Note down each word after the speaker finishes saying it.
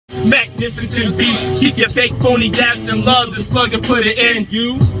Magnificent beat, keep your fake phony gaps and love the slug and put it in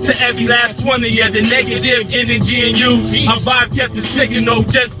you. To every last one of you, the negative energy in you. My vibe gets a signal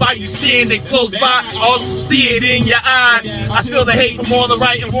just by you standing close by. I also see it in your eyes. I feel the hate from all the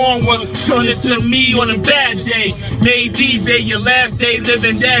right and wrong ones coming to me on a bad day. Maybe they your last day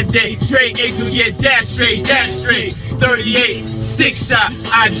living that day. Trade ace will get that straight, that straight. 38, 6 shot.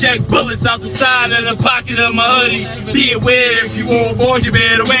 I jack bullets out the side of the pocket of my hoodie. Be aware if you on board, you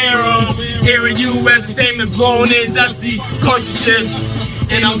better wear them. Hearing you as the same and blown in dusty cartridges.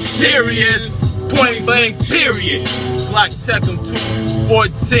 And I'm serious, point blank period. Glocktech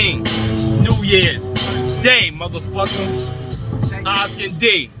 214, New Year's Day, motherfucker. Oscar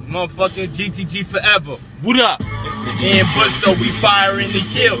D, motherfucking GTG forever. What up? It's an ambush, so we firing to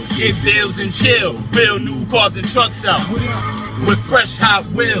kill. Get bills and chill. Real new cars and trucks out with fresh Hot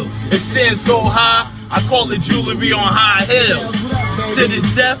Wheels. It sends so high, I call it jewelry on high hills. To the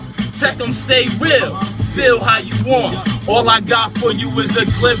death, tech them stay real. Feel how you want. All I got for you is a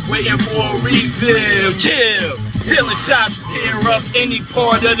clip waiting for a refill. Chill. Peeling shots, tear up any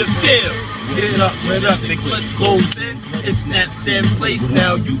part of the field. Hit up, the clip goes in, it snaps in place,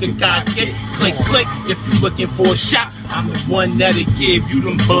 now you can cock it. Click, click, if you looking for a shot, I'm the one that'll give you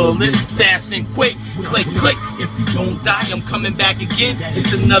them bullets, fast and quick. Click, click, if you don't die, I'm coming back again.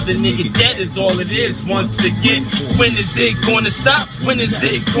 It's another nigga dead is all it is once again. When is it gonna stop? When is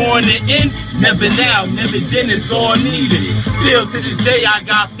it gonna end? Never now, never then, it's all needed. Still to this day, I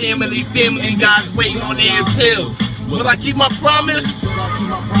got family guys waiting on their pills. Will I keep my promise?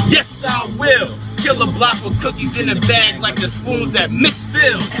 Yes, I will. Kill a block with cookies in a bag like the spoons that Miss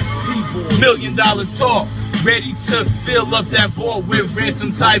Phil. $1 million talk, ready to fill up that vault with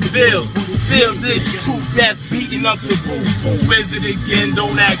ransom type bills. Feel this truth that's beating up the roof. Who is it again?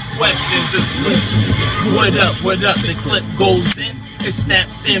 Don't ask questions, just listen. What up, what up? The clip goes in. It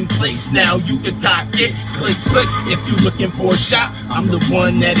snaps in place, now you can cock it. Click, click, if you looking for a shot, I'm the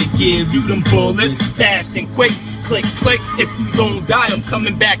one that'll give you them bullets, fast and quick. Click, click, if you don't die, I'm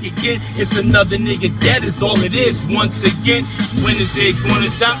coming back again. It's another nigga dead is all it is once again. When is it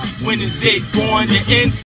gonna stop? When is it going to end?